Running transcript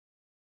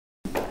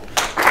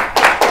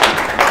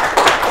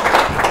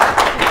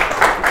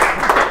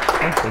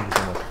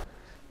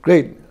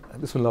Great.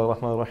 Bismillah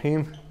ar-Rahman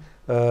ar-Rahim.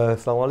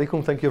 Assalamu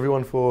alaikum. Thank you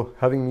everyone for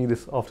having me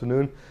this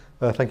afternoon.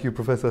 Thank you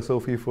Professor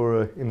Sophie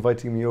for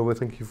inviting me over.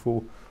 Thank you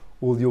for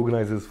all the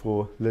organizers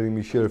for letting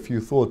me share a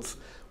few thoughts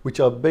which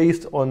are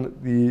based on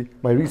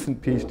my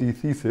recent PhD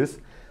thesis,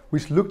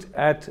 which looked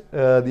at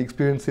the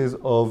experiences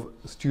of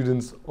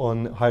students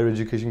on higher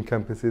education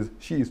campuses,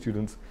 Shi'i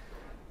students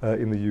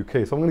in the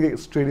UK. So I'm going to get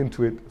straight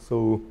into it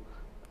so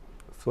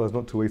as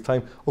not to waste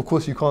time. Of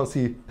course you can't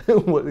see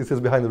what it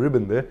says behind the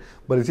ribbon there,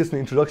 but it's just an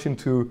introduction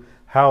to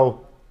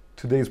how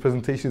today's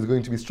presentation is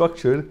going to be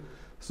structured.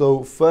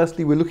 So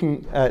firstly we're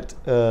looking at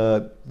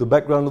the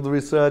background of the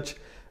research,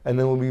 and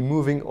then we'll be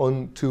moving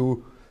on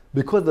to,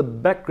 because the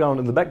background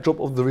and the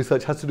backdrop of the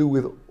research has to do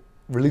with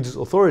religious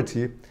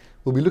authority,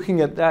 we'll be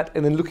looking at that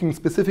and then looking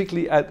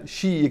specifically at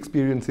Shi'i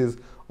experiences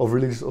of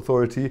religious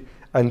authority,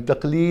 and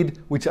taqleed,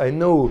 which I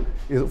know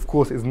is, of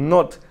course, is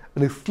not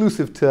an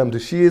exclusive term to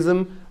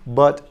Shi'ism,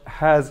 but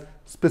has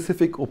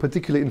specific or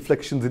particular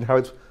inflections in how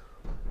it's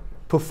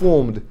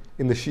performed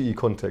in the Shi'i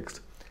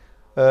context.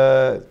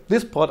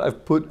 This part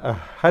I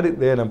had it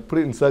there and I've put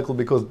it in circle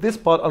because this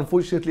part,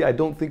 unfortunately, I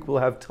don't think we'll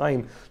have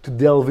time to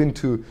delve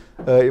into.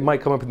 It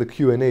might come up in the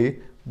Q&A,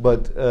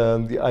 but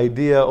the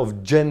idea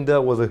of gender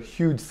was a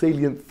huge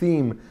salient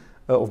theme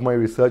of my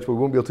research, but we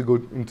won't be able to go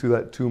into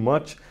that too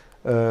much.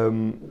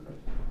 And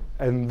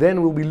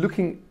then we'll be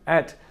looking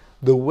at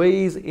the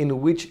ways in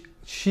which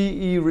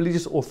Shi'i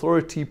religious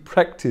authority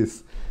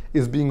practice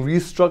is being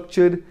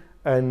restructured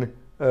and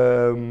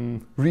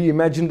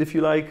reimagined, if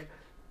you like,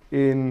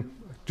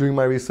 during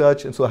my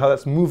research, and so how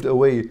that's moved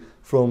away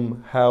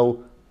from how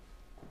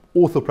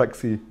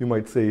orthopraxy, you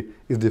might say,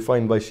 is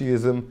defined by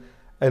Shi'ism,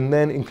 and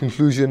then in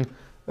conclusion,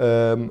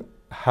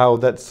 how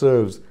that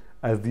serves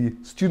as the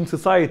student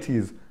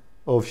societies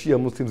of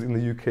Shia Muslims in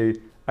the UK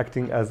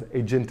acting as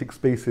agentic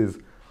spaces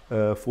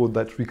for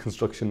that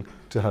reconstruction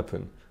to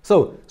happen.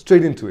 So,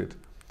 straight into it.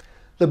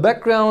 The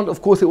background,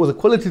 of course, it was a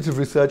qualitative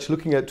research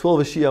looking at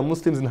 12 Shia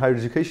Muslims in higher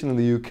education in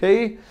the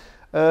UK.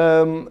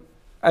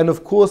 And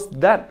of course,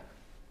 that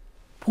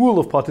pool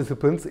of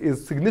participants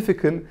is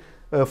significant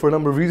for a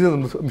number of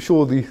reasons. I'm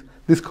sure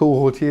this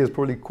cohort here is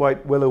probably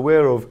quite well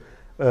aware of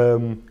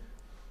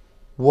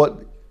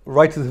what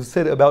writers have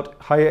said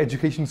about higher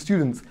education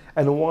students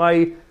and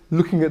why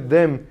looking at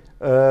them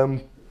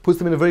puts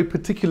them in a very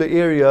particular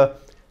area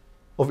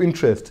of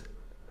interest.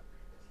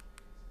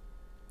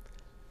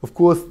 Of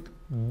course,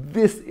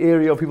 this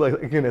area of people,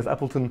 again, as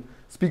Appleton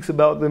speaks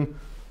about them,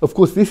 of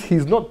course,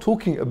 he's not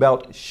talking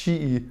about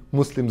Shi'i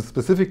Muslims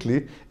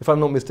specifically. If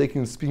I'm not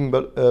mistaken, he's speaking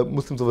about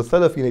Muslims of a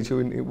Salafi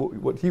nature in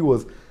what he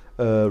was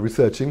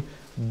researching.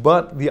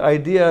 But the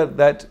idea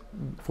that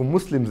for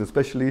Muslims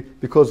especially,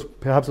 because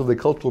perhaps of their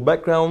cultural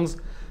backgrounds,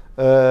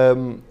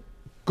 going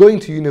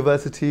to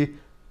university,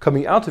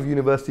 coming out of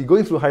university,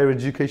 going through higher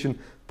education,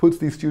 puts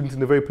these students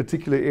in a very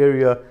particular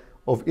area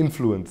of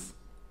influence.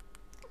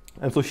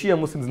 And so Shia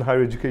Muslims in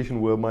higher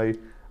education were my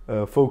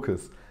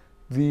focus.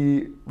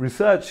 The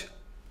research,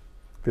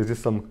 there's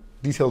just some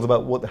details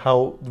about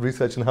how the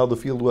research and how the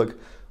fieldwork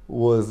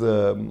was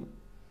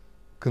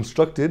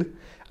constructed.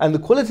 And the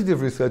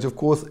qualitative research, of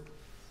course,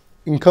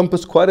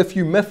 encompassed quite a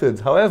few methods.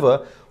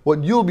 However,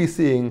 what you'll be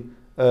seeing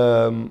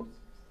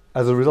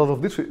as a result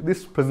of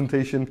this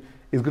presentation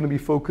is going to be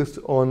focused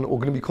on, or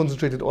going to be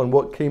concentrated on,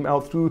 what came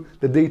out through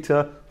the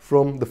data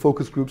from the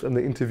focus groups and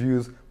the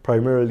interviews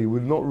primarily. We're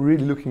not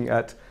really looking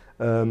at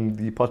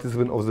the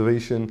participant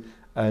observation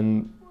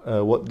and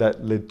what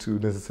that led to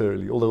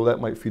necessarily, although that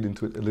might feed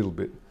into it a little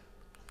bit.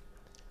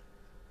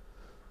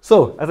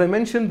 So, as I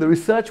mentioned, the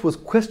research was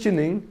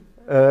questioning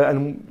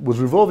and was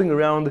revolving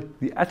around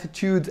the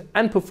attitudes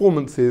and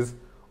performances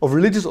of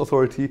religious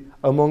authority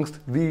amongst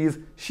these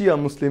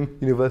Shia Muslim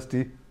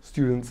university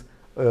students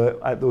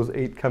at those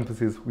 8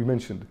 campuses we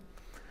mentioned.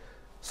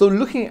 So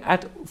looking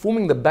at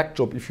forming the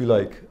backdrop, if you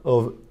like,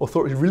 of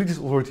religious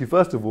authority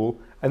first of all,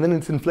 and then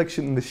its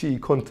inflection in the Shi'i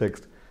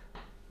context.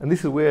 And this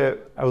is where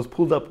I was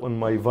pulled up on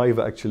my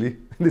Viva actually.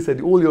 They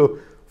said, all your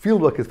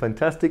fieldwork is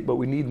fantastic, but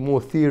we need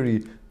more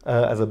theory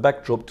as a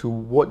backdrop to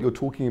what you're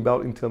talking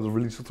about in terms of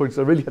religious authority.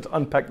 So I really had to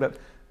unpack that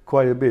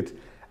quite a bit.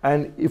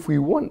 And if we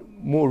want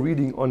more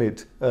reading on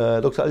it,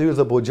 Dr.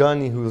 Reza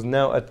who is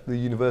now at the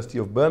University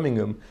of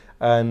Birmingham,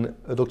 and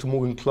Dr.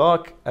 Morgan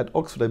Clark at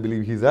Oxford, I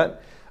believe he's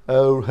at,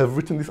 have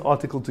written this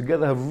article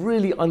together, have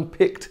really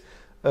unpicked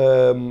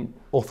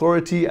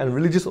authority and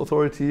religious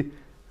authority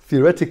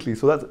theoretically.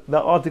 So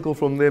that article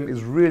from them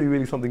is really,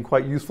 really something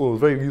quite useful. It was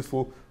very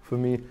useful for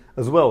me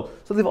as well.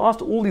 So they've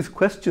asked all these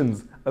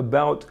questions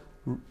about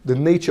the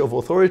nature of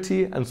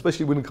authority, and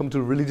especially when it comes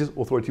to religious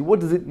authority.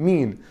 What does it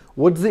mean?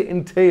 What does it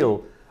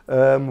entail?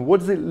 What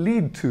does it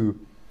lead to?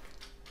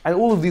 And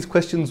all of these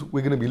questions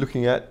we're going to be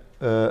looking at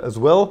as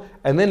well,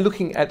 and then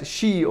looking at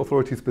Shi'i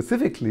authority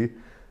specifically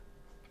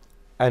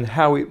and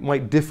how it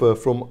might differ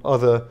from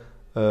other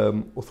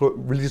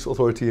religious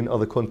authority in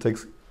other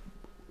contexts,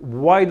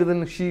 wider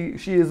than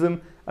Shi'ism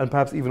and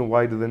perhaps even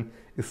wider than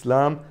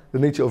Islam. The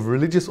nature of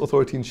religious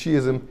authority in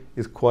Shi'ism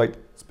is quite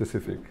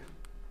specific.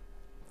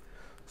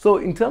 So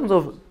in terms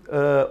of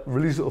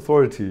religious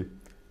authority?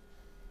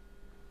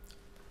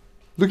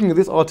 Looking at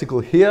this article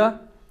here,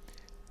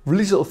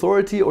 religious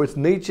authority or its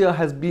nature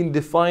has been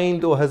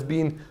defined or has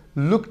been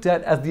looked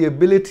at as the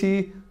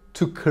ability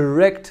to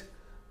correct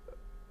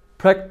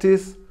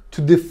practice,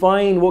 to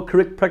define what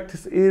correct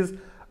practice is.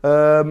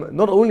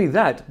 Not only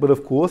that, but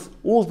of course,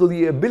 also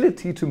the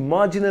ability to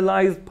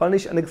marginalize,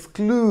 punish and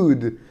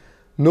exclude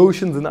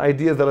notions and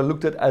ideas that are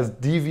looked at as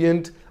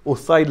deviant or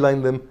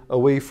sideline them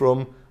away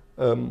from,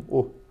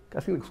 or I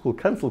think it's called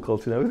cancel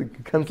culture now. I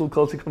think cancel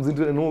culture comes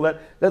into it and all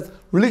that. That's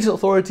religious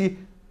authority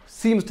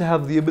seems to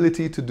have the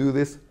ability to do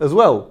this as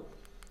well.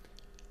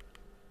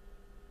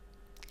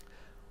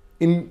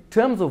 In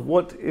terms of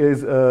what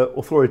is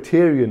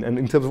authoritarian, and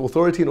in terms of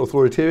authority and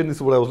authoritarian, this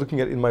is what I was looking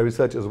at in my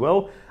research as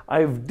well.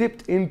 I've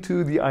dipped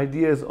into the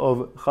ideas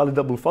of Khalid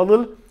Abul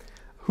Fadl,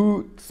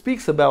 who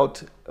speaks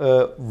about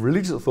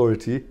religious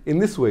authority in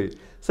this way,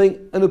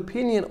 saying an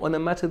opinion on a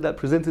matter that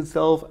presents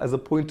itself as a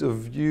point of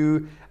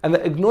view and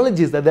that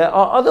acknowledges that there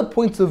are other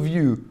points of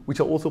view which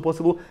are also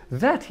possible,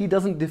 that he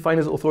doesn't define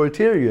as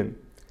authoritarian.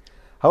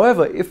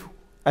 However,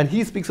 and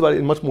he speaks about it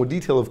in much more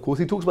detail, of course,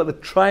 he talks about the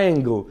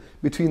triangle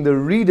between the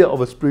reader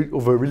of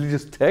a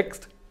religious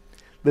text,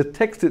 the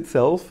text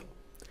itself,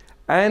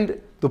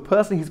 and the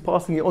person he's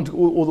passing it on to,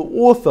 or the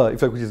author, in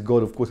fact, which is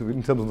God, of course,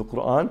 in terms of the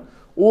Quran,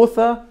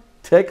 author,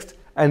 text,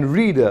 and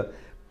reader.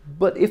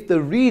 But if the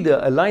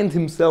reader aligns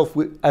himself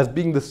with as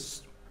being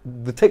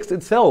the text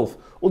itself,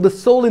 or the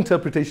sole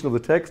interpretation of the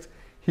text,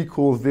 he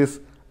calls this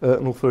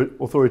an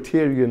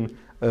authoritarian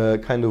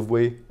kind of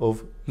way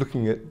of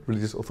looking at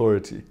religious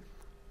authority.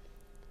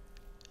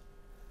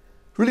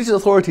 Religious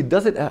authority,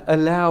 does it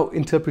allow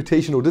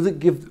interpretation, or does it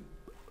give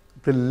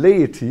the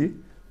laity,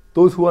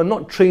 those who are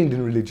not trained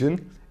in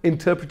religion,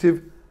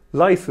 interpretive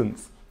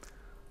license?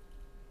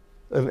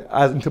 And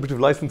as interpretive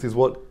license is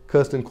what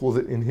Kirsten calls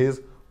it in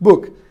his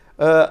book.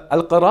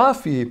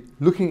 Al-Qarafi,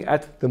 looking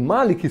at the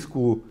Maliki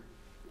school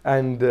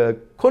and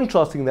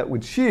contrasting that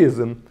with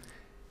Shi'ism,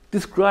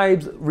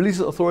 describes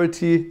religious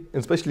authority,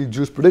 especially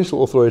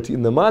jurisprudential authority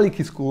in the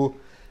Maliki school,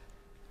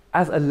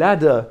 as a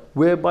ladder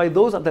whereby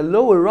those at the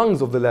lower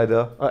rungs of the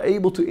ladder are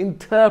able to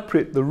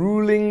interpret the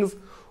rulings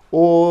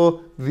or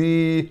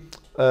the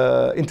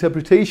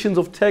interpretations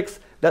of texts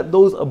that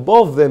those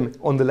above them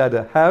on the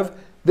ladder have.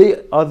 They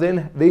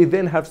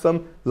then have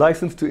some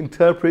license to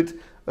interpret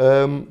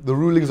the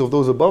rulings of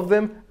those above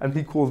them, and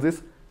he calls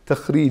this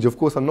takhrij. Of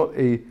course, I'm not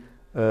a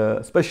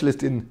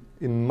specialist in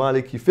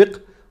Maliki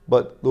fiqh,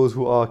 but those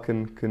who are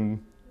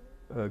can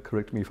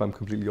correct me if I'm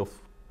completely off,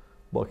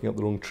 barking up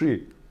the wrong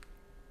tree.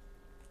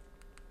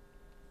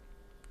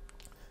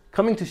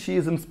 Coming to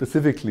Shi'ism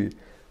specifically,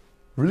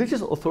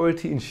 religious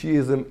authority in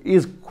Shi'ism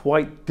is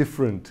quite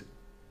different,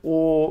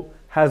 or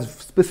has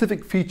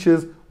specific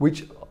features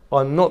which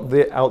are not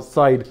there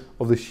outside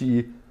of the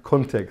Shi'i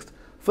context.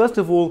 First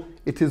of all,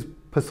 it is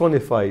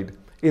personified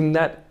in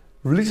that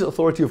religious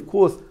authority, of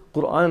course,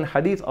 Quran and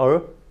Hadith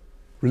are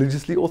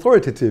religiously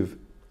authoritative.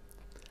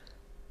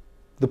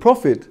 The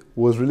Prophet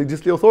was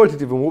religiously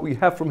authoritative, and what we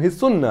have from his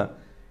Sunnah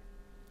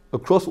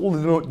across all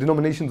the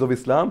denominations of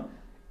Islam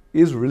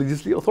is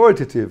religiously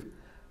authoritative.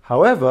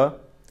 However,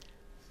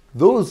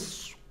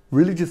 those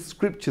religious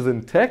scriptures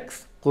and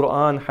texts,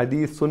 Quran,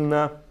 Hadith,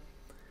 Sunnah,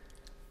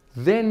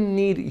 then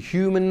need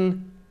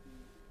human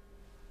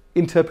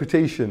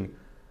interpretation,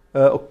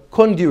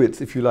 conduits,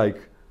 if you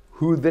like,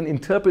 who then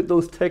interpret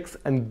those texts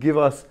and give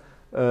us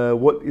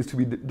what is to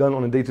be done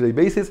on a day-to-day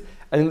basis.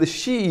 And in the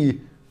Shi'i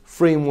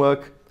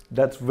framework,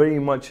 that's very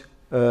much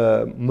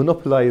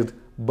monopolized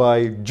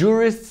by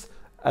jurists,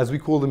 as we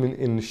call them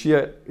in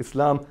Shia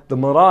Islam, the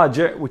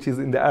maraji', which is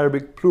in the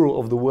Arabic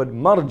plural of the word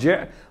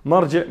marji'.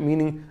 Marji'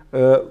 meaning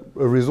a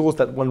resource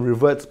that one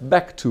reverts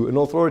back to, an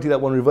authority that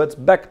one reverts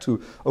back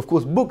to. Of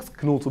course, books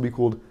can also be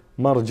called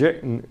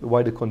marji' in the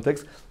wider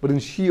context, but in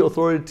Shia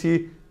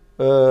authority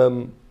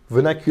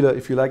vernacular,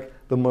 if you like,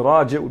 the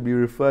maraji' would be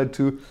referred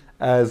to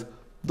as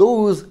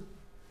those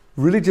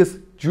religious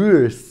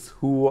jurists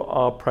who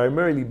are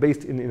primarily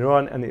based in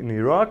Iran and in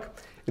Iraq,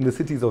 in the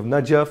cities of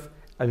Najaf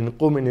and in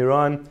Qom in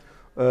Iran,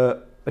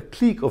 a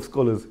clique of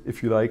scholars,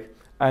 if you like,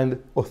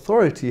 and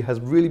authority has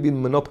really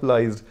been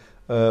monopolized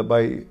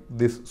by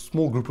this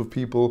small group of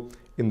people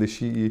in the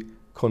Shi'i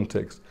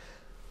context.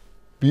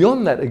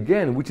 Beyond that,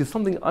 again, which is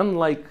something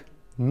unlike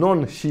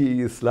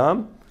non-Shi'i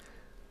Islam,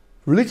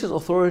 religious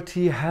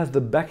authority has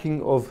the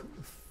backing of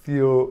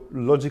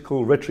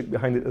theological rhetoric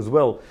behind it as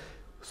well.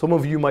 Some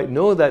of you might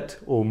know that,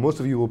 or most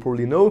of you will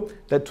probably know,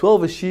 that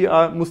 12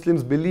 Shia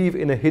Muslims believe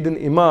in a hidden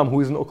imam who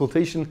is in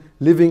occultation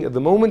living at the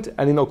moment,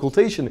 and in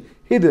occultation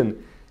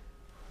hidden.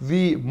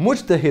 The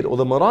mujtahid or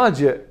the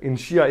maraji' in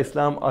Shia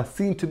Islam are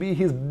seen to be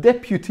his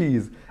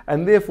deputies,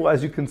 and therefore,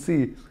 as you can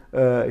see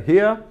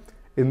here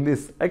in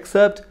this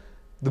excerpt,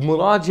 the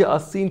maraji'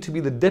 are seen to be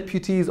the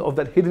deputies of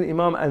that hidden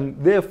imam, and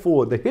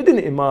therefore the hidden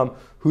imam,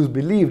 who's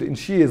believed in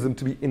Shi'ism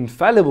to be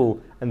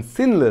infallible and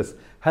sinless,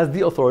 has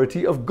the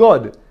authority of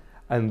God.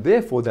 And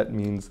therefore that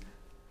means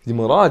the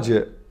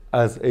maraji',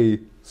 as a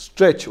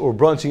stretch or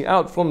branching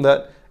out from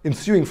that,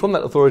 ensuing from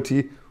that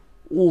authority,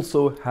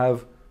 also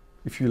have,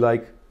 if you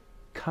like,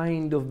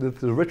 kind of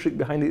the rhetoric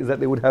behind it is that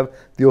they would have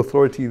the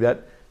authority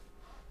that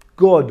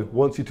God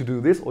wants you to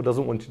do this or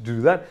doesn't want you to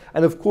do that.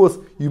 And of course,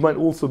 you might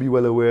also be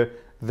well aware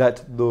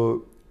that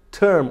the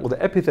term or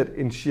the epithet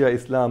in Shia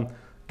Islam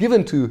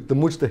given to the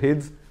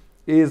mujtahids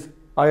is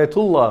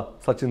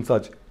Ayatullah such and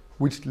such,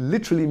 which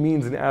literally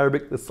means in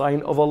Arabic the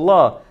sign of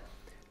Allah.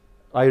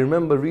 I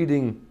remember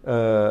reading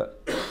a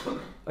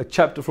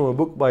chapter from a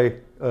book by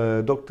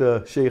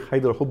Dr. Sheikh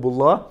Haidar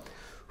Hubbullah,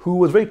 who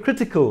was very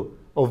critical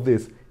of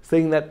this,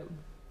 saying that,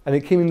 and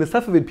it came in the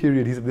Safavid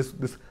period, he said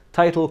this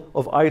title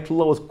of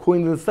Ayatullah was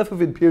coined in the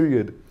Safavid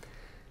period.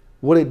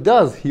 What it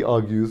does, he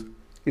argues,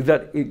 is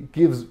that it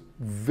gives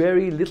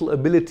very little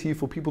ability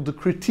for people to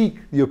critique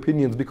the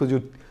opinions, because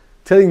you're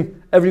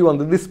telling everyone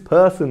that this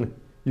person,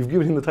 you've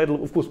given him the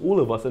title, of course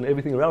all of us and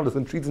everything around us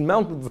and trees and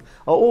mountains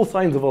are all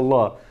signs of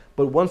Allah.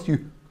 But once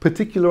you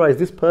particularize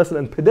this person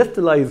and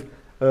pedestalize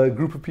a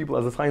group of people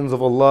as the signs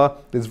of Allah,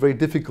 it's very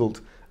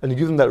difficult. And you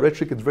give them that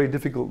rhetoric, it's very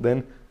difficult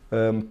then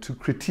to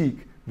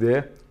critique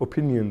their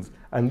opinions.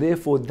 And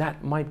therefore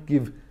that might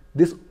give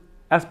this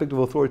aspect of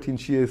authority in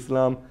Shia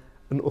Islam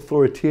an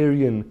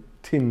authoritarian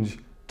tinge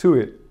to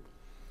it.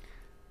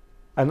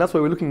 And that's why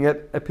we're looking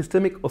at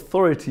epistemic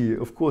authority.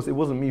 Of course, it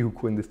wasn't me who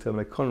coined this term.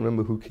 I can't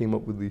remember who came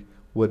up with the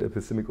word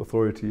epistemic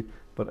authority,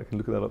 but I can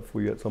look that up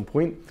for you at some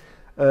point.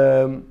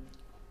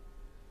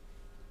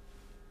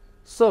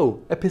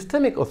 So,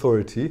 epistemic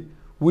authority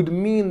would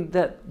mean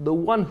that the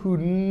one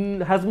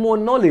who has more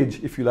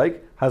knowledge, if you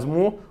like, has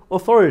more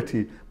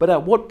authority. But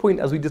at what point,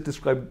 as we just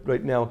described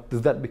right now,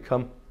 does that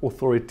become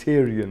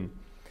authoritarian?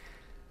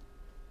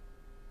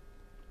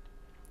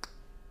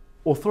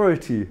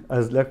 Authority,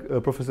 as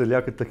Professor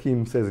Liaquat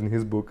Takim says in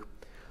his book,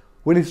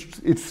 when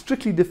it's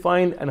strictly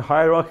defined and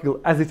hierarchical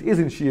as it is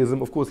in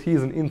Shiism, of course he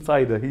is an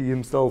insider, he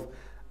himself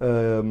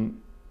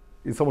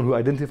is someone who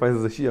identifies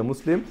as a Shia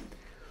Muslim,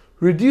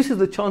 reduces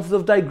the chances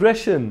of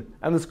digression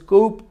and the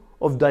scope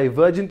of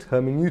divergent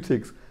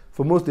hermeneutics.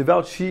 For most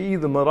devout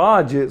Shi'i, the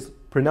Maraj's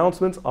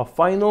pronouncements are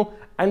final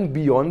and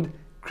beyond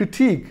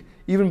critique,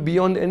 even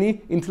beyond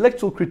any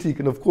intellectual critique.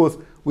 And of course,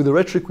 with the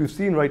rhetoric we've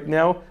seen right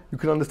now, you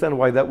can understand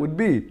why that would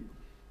be.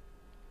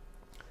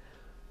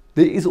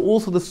 There is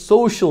also the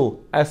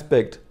social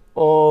aspect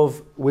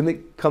of, when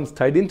it comes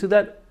tied into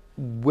that,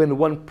 when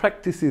one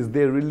practices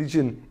their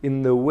religion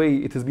in the way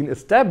it has been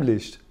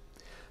established,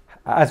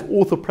 as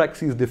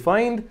orthopraxy is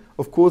defined,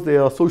 of course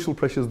there are social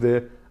pressures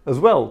there as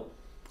well.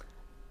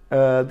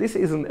 This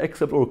is an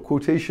excerpt or a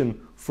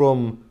quotation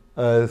from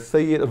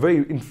Sayyid, a very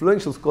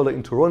influential scholar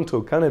in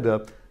Toronto,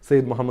 Canada,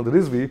 Sayyid Muhammed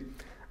Rizvi,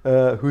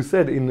 who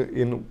said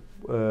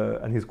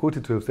and he's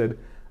quoted to have said,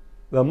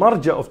 the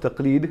marja of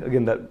taqleed,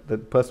 again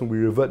that person we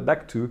revert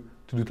back to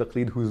do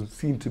taqleed, who's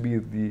seen to be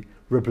the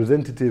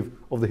representative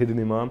of the hidden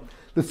imam,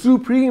 the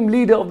supreme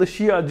leader of the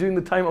Shia during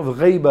the time of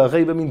ghaiba.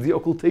 Ghaiba means the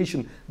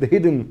occultation, the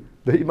hidden,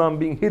 the imam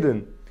being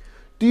hidden.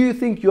 Do you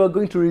think you are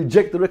going to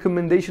reject the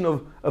recommendation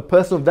of a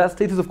person of that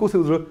status? Of course, it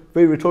was a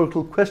very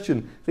rhetorical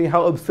question, saying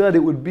how absurd it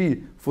would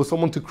be for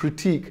someone to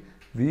critique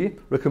the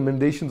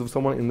recommendations of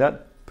someone in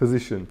that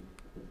position.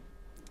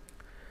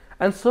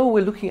 And so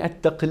we're looking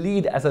at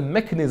taqleed as a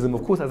mechanism.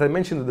 Of course, as I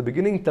mentioned at the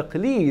beginning,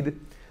 taqleed,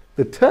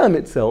 the term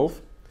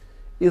itself,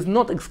 is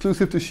not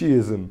exclusive to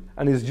Shiism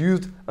and is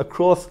used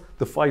across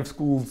the 5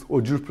 schools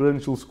or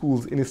jurisprudential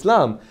schools in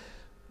Islam.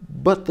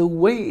 But the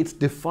way it's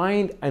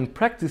defined and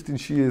practiced in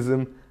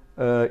Shiism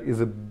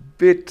is a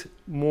bit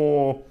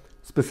more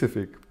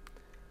specific.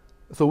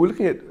 So we're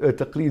looking at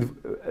taqleed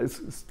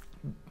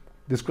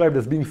described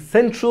as being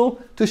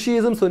central to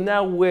Shiism. So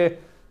now we're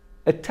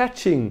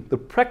attaching the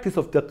practice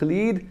of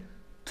taqleed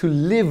to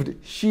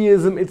lived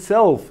Shiism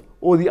itself,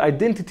 or the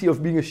identity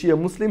of being a Shia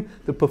Muslim.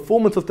 The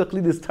performance of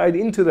taqleed is tied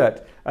into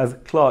that, as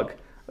Clark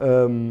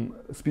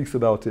speaks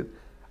about it.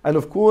 And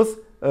of course,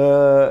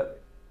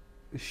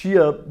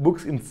 Shia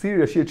books in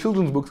Syria, Shia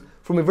children's books,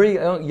 from a very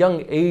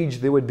young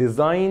age, they were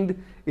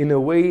designed in a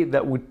way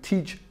that would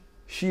teach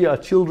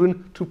Shia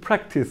children to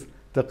practice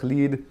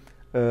taqleed,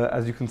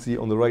 as you can see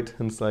on the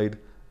right-hand side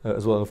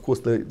as well. And of course,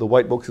 the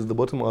white boxes at the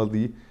bottom are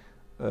the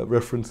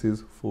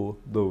references for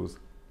those.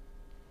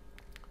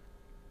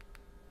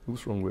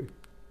 Oops, wrong way.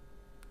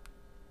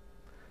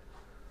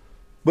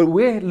 But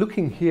we're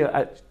looking here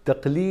at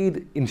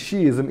taqleed in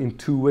Shiism in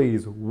 2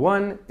 ways.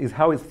 One is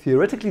how it's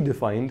theoretically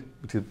defined,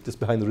 which is just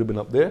behind the ribbon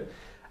up there.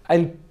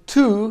 And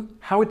 2,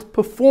 how it's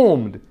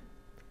performed,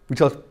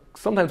 which are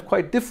sometimes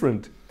quite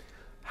different.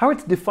 How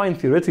it's defined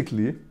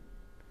theoretically,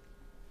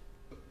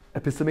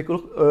 epistemic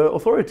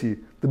authority.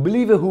 The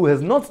believer who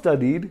has not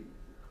studied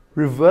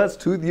reverts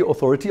to the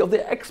authority of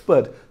the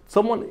expert.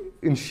 Someone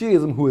in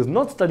Shiism who has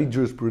not studied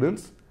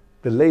jurisprudence,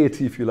 the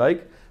laity if you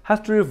like,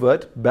 has to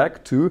revert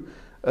back to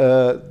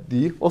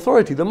the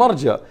authority, the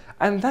marja.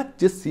 And that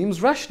just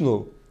seems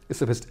rational.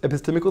 It's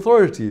epistemic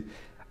authority.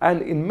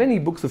 And in many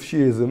books of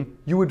Shiism,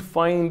 you would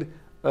find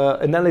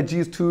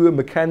analogies to a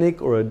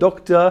mechanic or a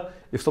doctor.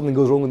 If something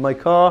goes wrong with my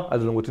car, I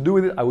don't know what to do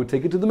with it, I would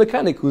take it to the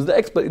mechanic, who's the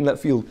expert in that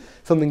field.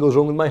 Something goes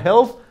wrong with my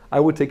health, I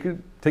would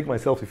take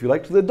myself, if you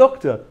like, to the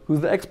doctor, who's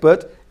the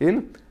expert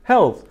in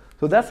health.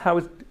 So that's how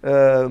it's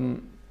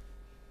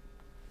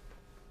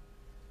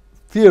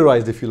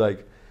theorized, if you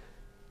like.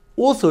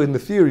 Also in the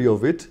theory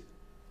of it,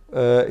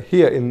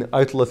 here in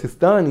Ayatollah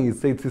Sistani,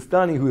 Sayyid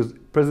Sistani, who is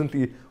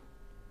presently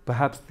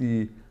perhaps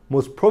the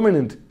most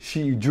prominent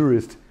Shi'i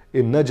jurist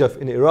in Najaf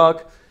in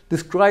Iraq,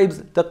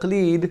 describes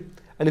taqleed,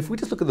 and if we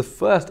just look at the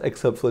first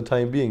excerpt for the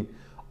time being,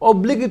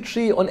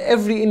 obligatory on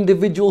every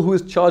individual who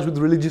is charged with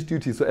religious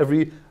duties. So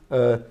every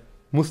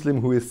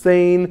Muslim who is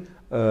sane,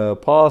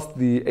 past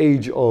the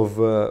age of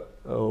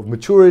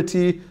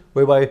maturity,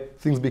 whereby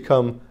things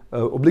become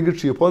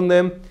obligatory upon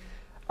them.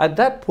 At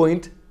that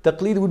point,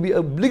 taqleed would be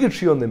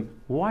obligatory on them.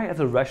 Why? As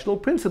a rational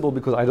principle,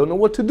 because I don't know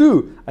what to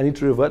do. I need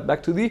to revert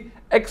back to the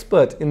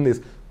expert in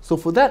this. So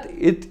for that,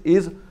 it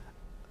is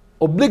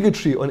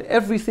obligatory on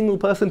every single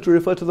person to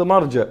refer to the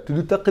marja, to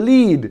do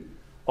taqleed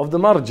of the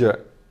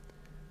marja.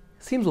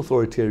 Seems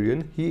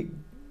authoritarian. He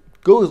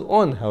goes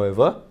on,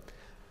 however,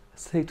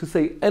 to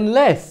say,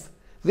 unless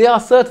they are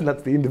certain,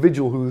 that's the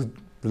individual who's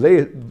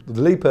the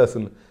lay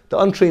person, the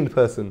untrained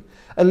person,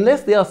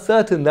 unless they are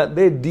certain that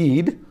their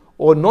deed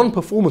or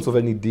non-performance of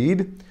any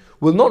deed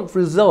will not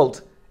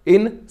result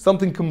in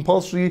something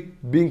compulsory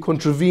being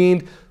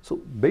contravened. So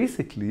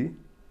basically,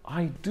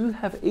 I do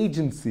have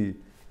agency.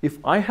 If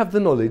I have the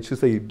knowledge to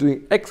say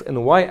doing X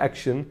and Y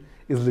action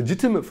is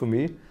legitimate for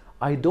me,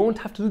 I don't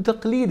have to do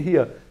taqleed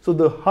here. So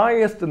the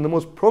highest and the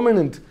most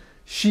prominent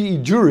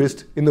Shi'i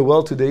jurist in the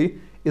world today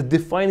is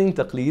defining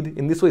taqleed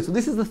in this way. So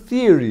this is the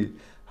theory.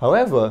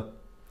 However,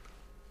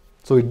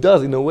 so it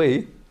does in a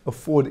way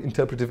afford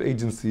interpretive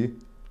agency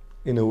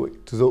in a way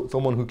to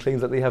someone who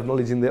claims that they have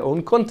knowledge in their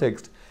own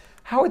context.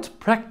 How it's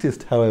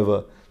practiced,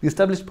 however, the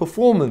established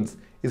performance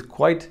is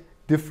quite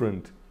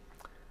different.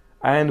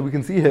 And we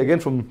can see here again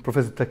from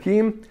Professor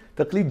Takim,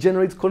 taqleed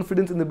generates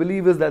confidence in the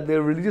believers that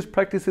their religious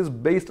practices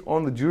based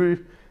on the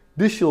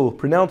judicial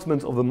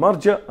pronouncements of the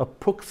marja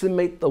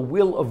approximate the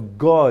will of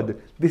God.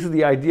 This is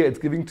the idea it's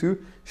giving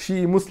to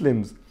Shi'i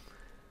Muslims.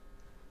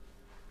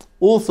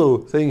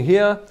 Also saying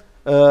here,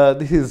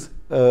 this is,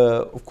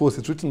 of course,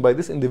 it's written by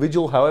this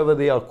individual. However,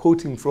 they are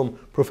quoting from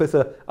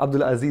Professor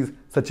Abdul Aziz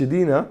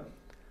Sachedina,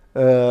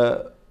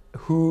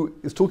 who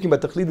is talking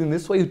about taqleed in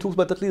this way. He talks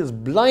about taqleed as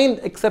blind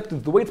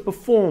acceptance, the way it's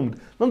performed,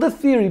 not the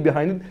theory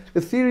behind it. The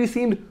theory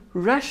seemed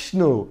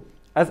rational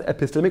as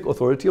epistemic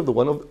authority of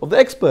the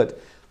expert.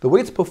 The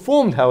way it's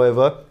performed,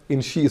 however, in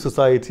Shi'i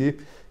society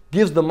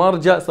gives the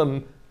marja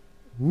some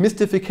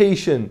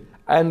mystification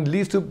and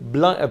leads to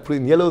blind, I put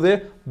in yellow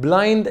there,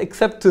 blind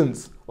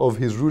acceptance of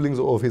his rulings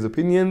or of his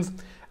opinions.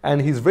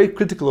 And he's very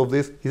critical of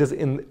this. He says,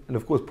 and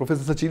of course,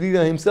 Professor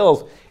Sachedina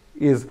himself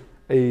is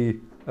a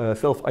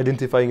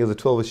self-identifying as a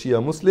 12th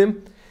Shia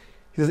Muslim.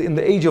 He says, in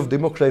the age of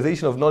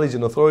democratization of knowledge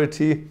and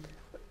authority,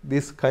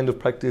 this kind of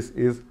practice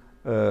is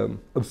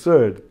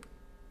absurd.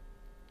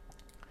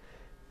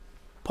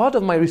 Part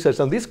of my research,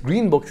 now these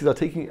green boxes are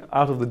taken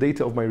out of the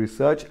data of my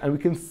research, and we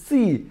can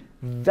see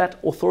that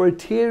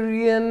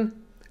authoritarian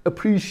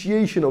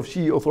appreciation of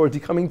Shia authority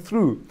coming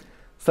through.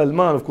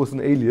 Salman, of course,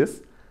 an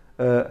alias,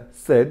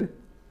 said,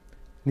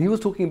 and he was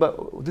talking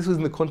about, this was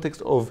in the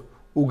context of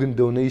organ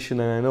donation,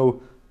 and I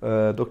know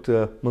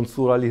Dr.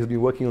 Mansour Ali has been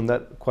working on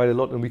that quite a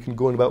lot, and we can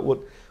go on about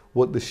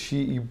what the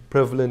Shi'i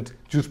prevalent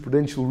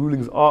jurisprudential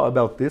rulings are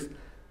about this.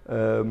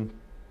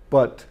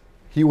 But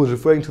he was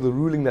referring to the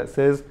ruling that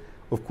says,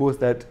 of course,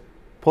 that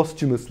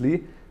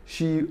posthumously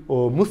Shi'i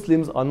or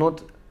Muslims are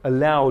not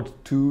allowed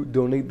to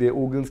donate their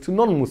organs to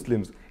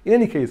non-Muslims. In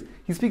any case,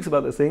 he speaks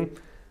about that, saying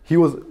he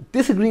was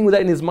disagreeing with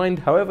that in his mind.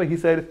 However, he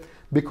said,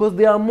 because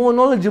they are more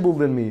knowledgeable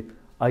than me,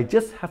 I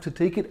just have to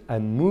take it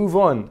and move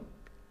on.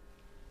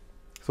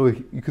 So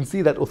you can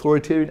see that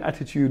authoritarian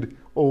attitude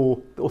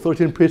or the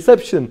authoritarian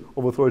perception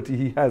of authority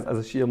he has as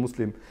a Shia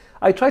Muslim.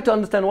 I try to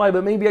understand why,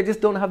 but maybe I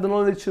just don't have the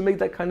knowledge to make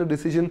that kind of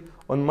decision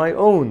on my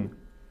own.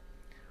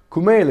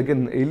 Kumail,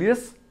 again an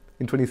alias,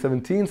 in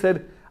 2017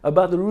 said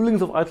about the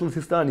rulings of Ayatollah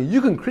Sistani,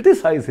 you can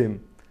criticize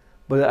him,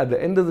 but at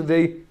the end of the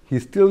day,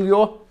 he's still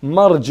your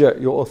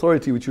marja, your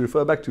authority, which you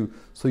refer back to.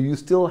 So you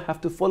still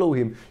have to follow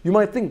him. You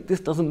might think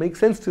this doesn't make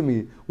sense to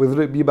me, whether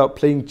it be about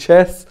playing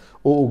chess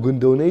or organ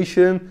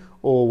donation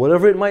or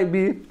whatever it might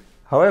be.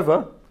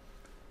 However,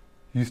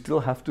 you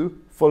still have to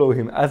follow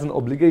him as an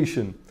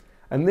obligation.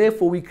 And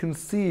therefore we can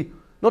see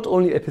not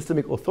only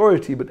epistemic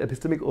authority, but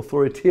epistemic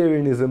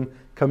authoritarianism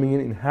coming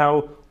in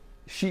how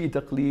Shi'i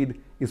taqleed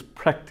is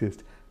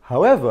practiced.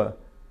 However,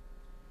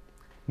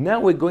 now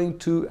we're going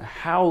to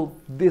how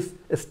this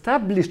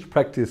established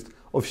practice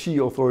of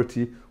Shi'i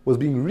authority was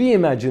being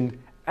reimagined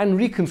and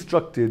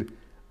reconstructed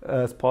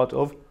as part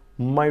of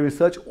my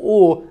research,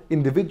 or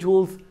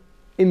individuals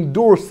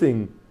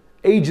endorsing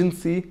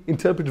agency,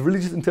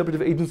 religious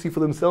interpretive agency for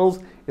themselves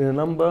in a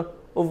number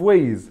of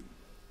ways.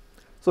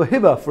 So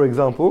Hiba, for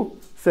example,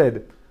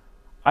 said,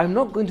 I'm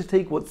not going to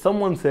take what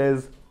someone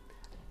says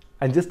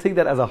and just take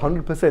that as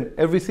 100%.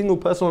 Every single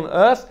person on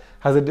earth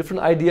has a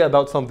different idea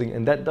about something,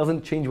 and that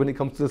doesn't change when it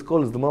comes to the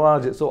scholars, the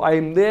marajih. So I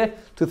am there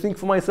to think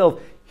for myself.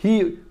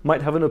 He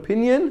might have an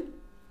opinion,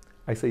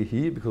 I say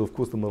he because of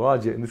course the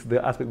maraji, and this is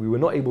the aspect we were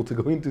not able to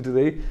go into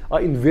today,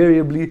 are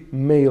invariably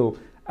male.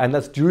 And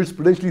that's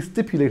jurisprudentially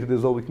stipulated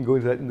as well. We can go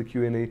into that in the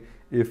Q&A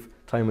if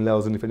time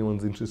allows and if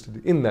anyone's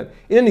interested in that.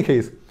 In any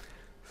case,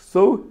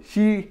 so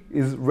she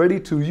is ready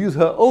to use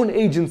her own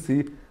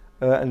agency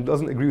and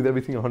doesn't agree with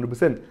everything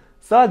 100%.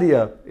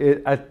 Sadia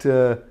at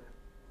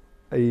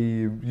a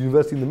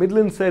university in the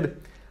Midlands said,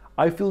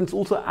 I feel it's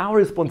also our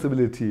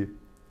responsibility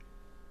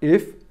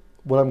if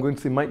what I'm going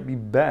to say might be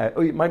bad,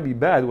 or it might be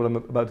bad what I'm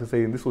about to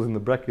say, and this was in the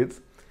brackets,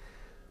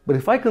 but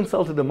if I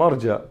consulted a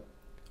marja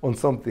on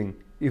something,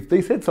 if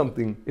they said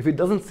something, if it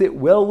doesn't sit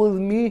well with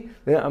me,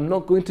 then I'm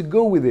not going to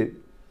go with it.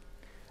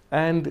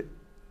 And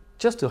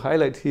just to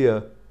highlight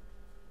here,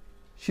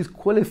 she's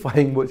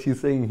qualifying what she's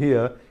saying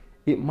here.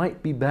 It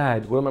might be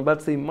bad. What I'm about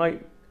to say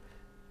might,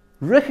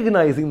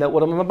 recognizing that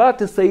what I'm about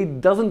to say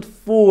doesn't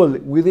fall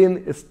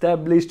within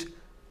established,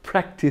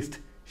 practiced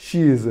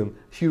Shiism.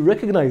 She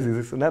recognizes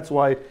this, and that's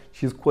why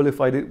she's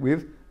qualified it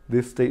with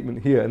this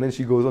statement here. And then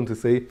she goes on to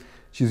say,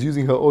 she's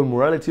using her own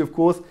morality, of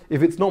course.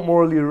 If it's not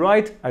morally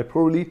right, I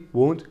probably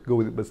won't go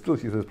with it. But still,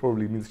 she says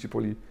probably means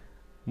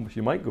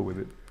she might go with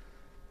it.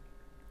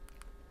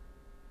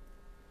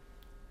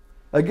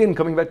 Again,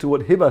 coming back to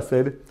what Hiba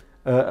said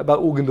about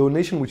organ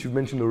donation, which you've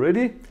mentioned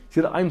already. She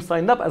said, I'm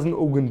signed up as an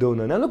organ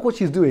donor. Now look what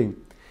she's doing.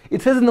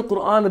 It says in the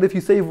Quran that if you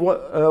save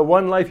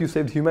one life, you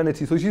saved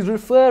humanity. So she's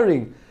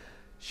referring,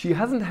 she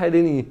hasn't had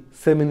any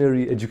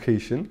seminary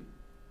education.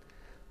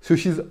 So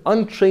she's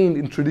untrained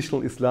in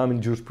traditional Islam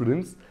and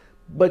jurisprudence.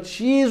 But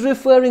she is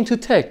referring to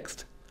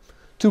text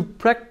to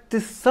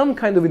practice some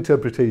kind of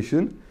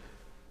interpretation,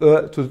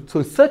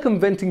 so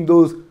circumventing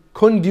those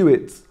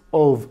conduits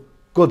of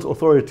God's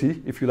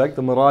authority, if you like,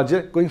 the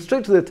maraja, going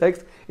straight to the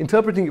text,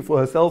 interpreting it for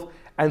herself,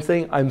 and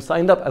saying, I'm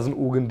signed up as an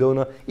organ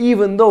donor,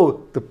 even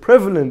though the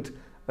prevalent,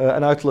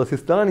 and Ayatollah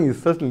Sistani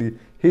is certainly,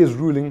 his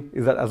ruling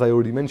is that, as I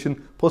already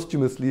mentioned,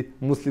 posthumously,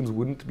 Muslims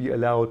wouldn't be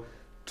allowed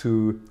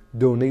to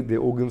donate their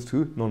organs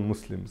to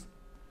non-Muslims.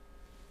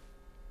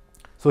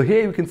 So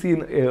here you can see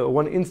in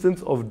one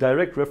instance of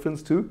direct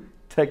reference to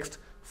text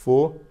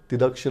for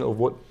deduction of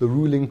what the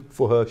ruling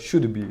for her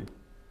should be.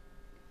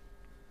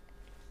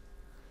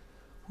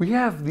 We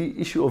have the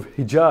issue of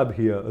hijab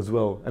here as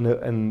well,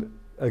 and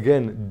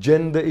again,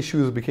 gender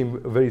issues became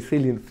a very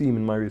salient theme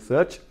in my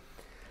research.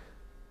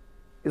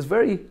 It's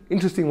very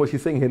interesting what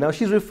she's saying here. Now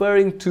she's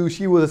referring to,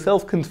 she was a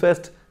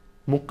self-confessed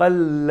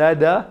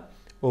muqallada,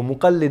 or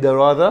muqallida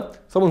rather,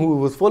 someone who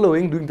was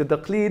following, doing the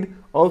taqleed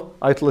of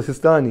Ayatollah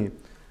Sistani.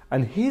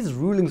 And his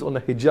rulings on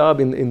the hijab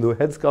in the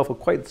headscarf are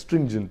quite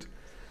stringent.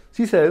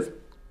 She says,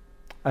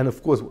 and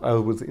of course I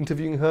was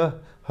interviewing her,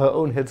 her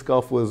own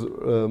headscarf was,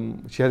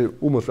 she had it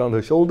almost around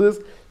her shoulders.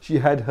 She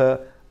had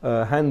her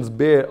hands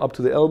bare up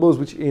to the elbows,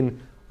 which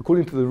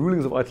according to the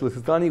rulings of Ayatollah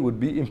Sistani would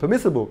be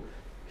impermissible.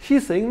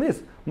 She's saying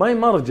this, my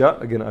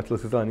marja, again Ayatollah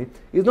Sistani,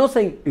 is not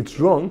saying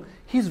it's wrong,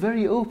 he's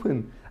very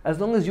open. As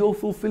long as you're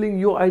fulfilling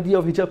your idea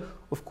of hijab,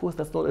 of course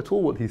that's not at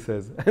all what he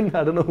says. And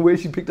I don't know where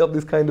she picked up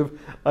this kind of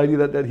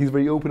idea that he's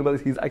very open about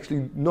this. He's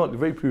actually not,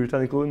 very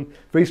puritanical and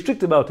very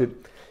strict about it.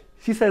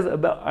 She says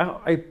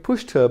about, I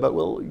pushed her about,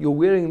 well, you're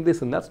wearing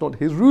this and that's not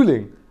his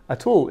ruling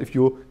at all if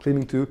you're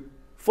claiming to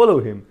follow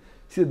him.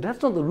 She said,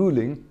 that's not the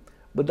ruling,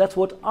 but that's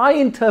what I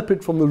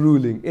interpret from the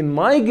ruling in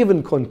my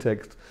given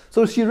context.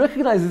 So she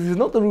recognizes this is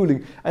not the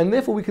ruling, and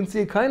therefore we can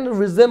see a kind of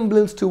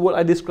resemblance to what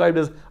I described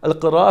as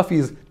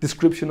Al-Qarafi's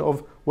description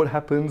of what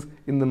happens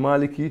in the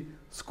Maliki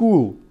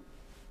school.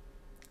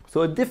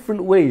 So a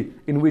different way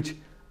in which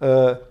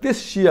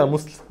this Shia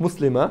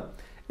Muslimah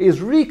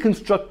is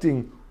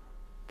reconstructing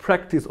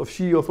practice of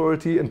Shia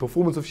authority and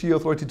performance of Shia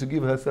authority to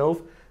give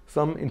herself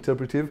some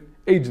interpretive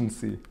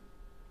agency.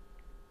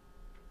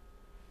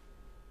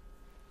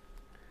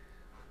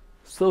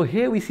 So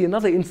here we see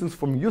another instance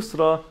from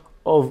Yusra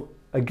of,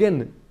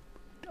 again,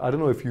 I don't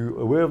know if you're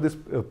aware of this,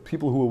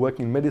 people who are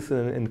working in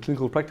medicine and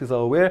clinical practice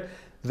are aware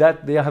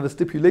that they have a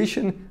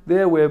stipulation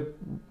there where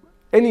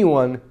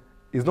anyone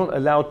is not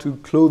allowed to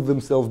clothe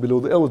themselves below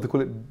the elbows. They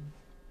call it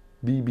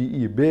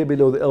BBE, bare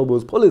below the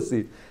elbows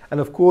policy. And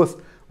of course,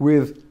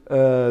 with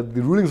the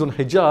rulings on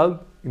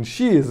hijab in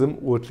Shiism,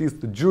 or at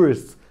least the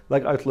jurists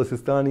like Ayatollah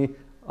Sistani,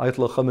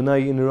 Ayatollah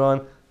Khamenei in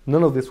Iran,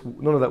 none of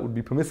that would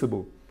be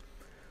permissible.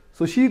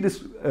 So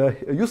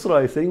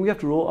Yusra is saying we have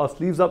to roll our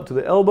sleeves up to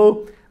the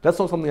elbow. That's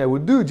not something I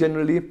would do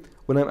generally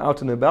when I'm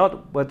out and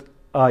about, but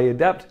I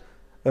adapt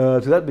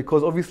to that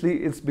because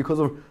obviously it's because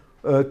of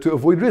to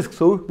avoid risk.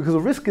 So because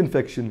of risk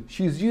infection,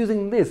 she's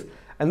using this.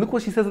 And look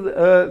what she says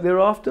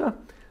thereafter.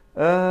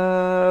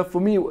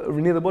 For me,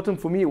 near the bottom,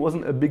 for me it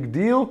wasn't a big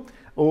deal.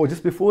 Or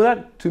just before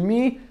that, to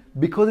me,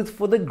 because it's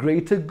for the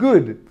greater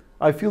good.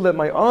 I feel that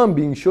my arm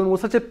being shown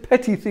was such a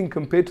petty thing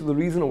compared to the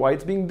reason why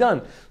it's being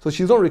done. So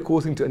she's not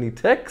recourting to any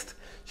text.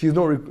 She's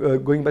not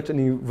going back to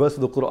any verse of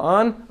the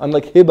Quran,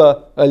 unlike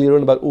Hiba earlier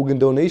on about organ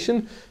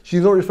donation.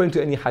 She's not referring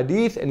to any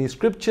hadith, any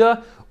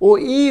scripture, or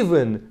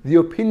even the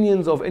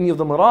opinions of any of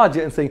the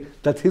maraja and saying,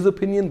 that's his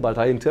opinion, but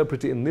I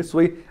interpret it in this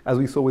way, as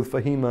we saw with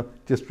Fahima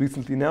just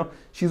recently now.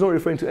 She's not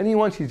referring to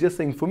anyone, she's just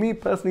saying, for me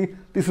personally,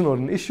 this is not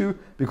an issue,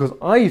 because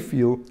I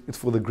feel it's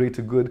for the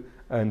greater good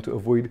and to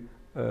avoid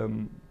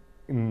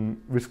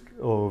risk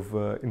of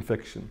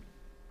infection.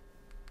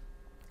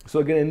 So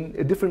again,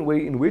 a different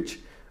way in which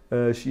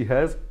she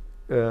has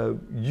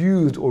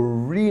used or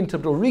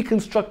reinterpreted or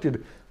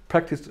reconstructed,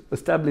 practiced,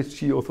 established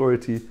Shia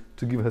authority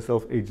to give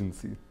herself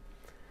agency.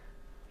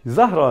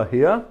 Zahra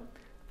here,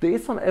 there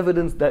is some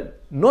evidence that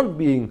not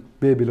being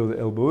bare below the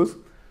elbows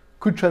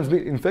could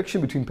transmit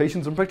infection between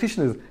patients and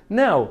practitioners.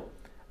 Now,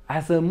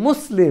 as a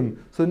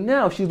Muslim, so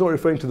now she's not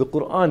referring to the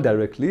Quran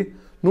directly,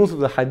 nor to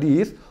the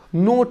Hadith,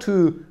 nor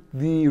to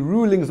the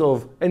rulings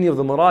of any of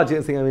the maraji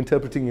and saying I'm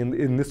interpreting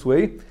in this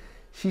way.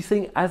 She's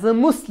saying as a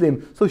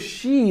Muslim, so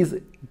she's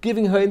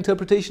giving her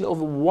interpretation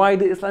of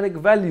wider Islamic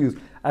values.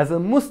 As a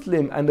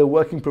Muslim and a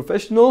working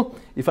professional,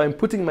 if I'm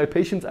putting my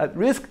patients at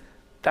risk,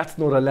 that's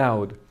not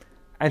allowed.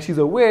 And she's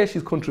aware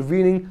she's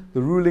contravening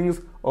the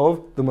rulings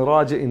of the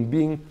maraja in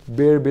being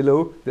bare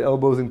below the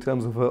elbows in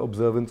terms of her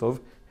observance of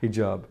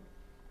hijab.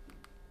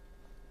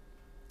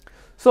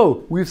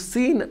 So we've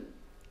seen,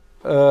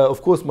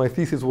 of course my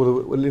thesis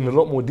was in a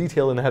lot more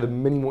detail and I had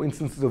many more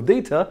instances of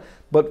data,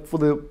 but for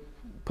the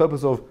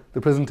purpose of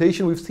the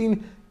presentation, we've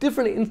seen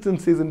different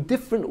instances and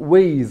different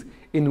ways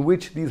in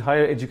which these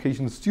higher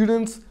education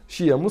students,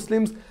 Shia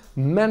Muslims,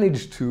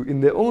 managed to,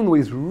 in their own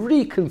ways,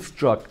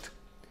 reconstruct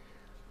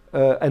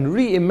and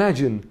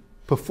reimagine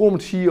performed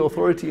Shia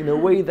authority in a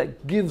way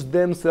that gives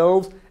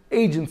themselves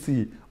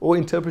agency or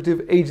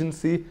interpretive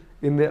agency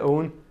in their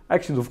own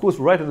actions. Of course,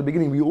 right at the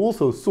beginning, we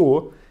also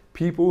saw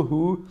people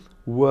who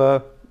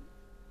were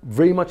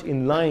very much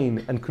in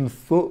line and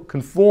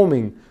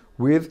conforming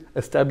with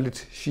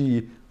established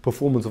Shia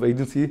performance of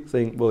agency,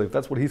 saying, well, if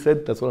that's what he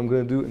said, that's what I'm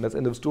going to do, and that's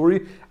end of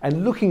story,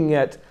 and looking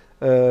at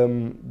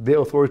their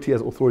authority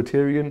as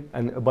authoritarian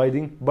and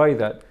abiding by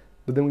that.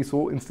 But then we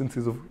saw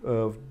instances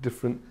of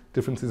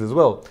differences as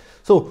well.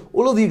 So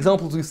all of the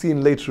examples we've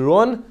seen later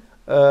on,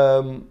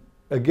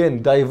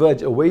 again,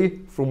 diverge away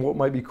from what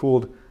might be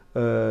called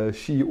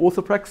Shia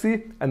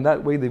orthopraxy, and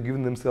that way they've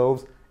given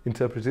themselves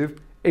interpretive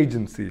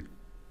agency.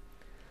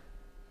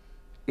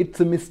 It's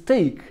a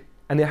mistake,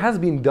 and it has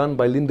been done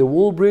by Linda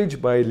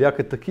Wallbridge, by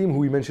Liaquat Takim, who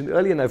we mentioned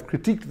earlier, and I've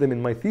critiqued them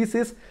in my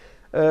thesis,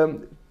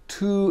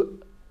 to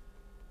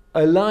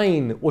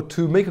align or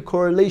to make a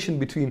correlation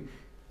between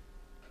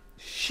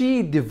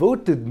Shia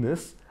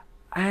devotedness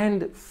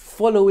and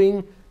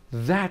following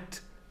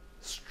that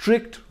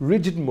strict,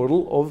 rigid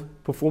model of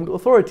performed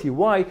authority.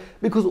 Why?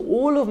 Because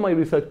all of my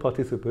research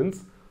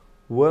participants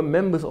were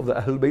members of the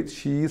Ahlul Bayt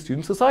Shia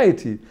Student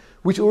Society,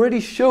 which already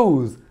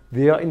shows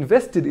they are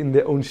invested in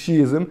their own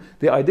Shiism,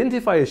 they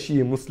identify as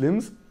Shia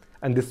Muslims,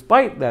 and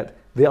despite that,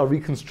 they are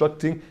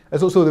reconstructing, and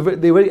so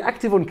they're very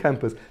active on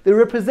campus. They're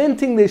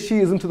representing their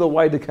Shiism to the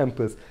wider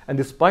campus, and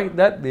despite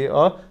that,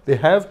 they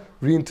have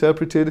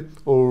reinterpreted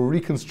or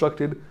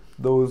reconstructed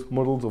those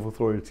models of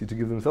authority to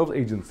give themselves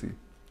agency.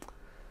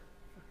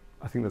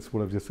 I think that's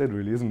what I've just said,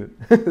 really, isn't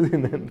it?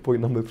 In point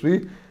number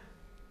 3.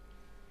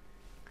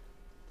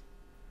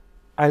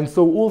 And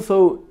so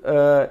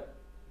also,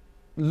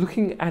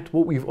 looking at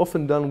what we've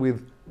often done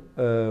with,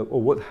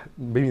 or what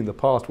maybe in the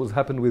past, what's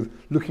happened with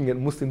looking at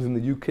Muslims in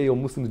the UK or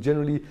Muslims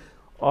generally,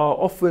 are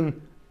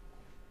often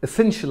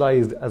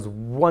essentialized as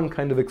one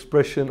kind of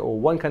expression or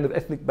one kind of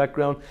ethnic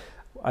background.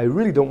 I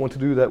really don't want to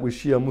do that with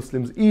Shia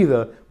Muslims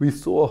either. We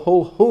saw a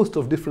whole host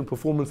of different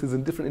performances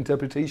and different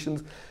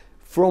interpretations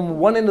from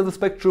one end of the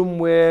spectrum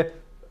where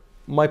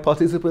my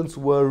participants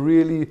were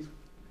really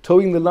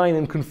towing the line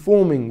and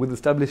conforming with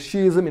established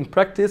Shiism in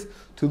practice,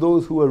 to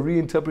those who are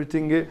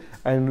reinterpreting it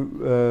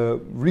and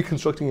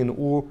reconstructing in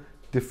all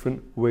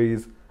different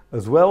ways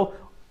as well.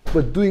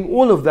 But doing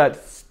all of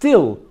that,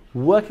 still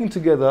working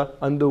together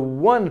under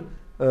one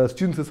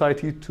student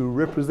society to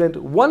represent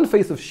one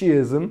face of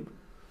Shiism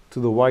to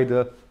the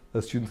wider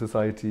student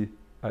society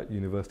at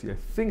university. I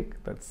think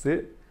that's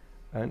it.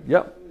 And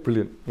yeah,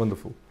 brilliant,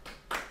 wonderful.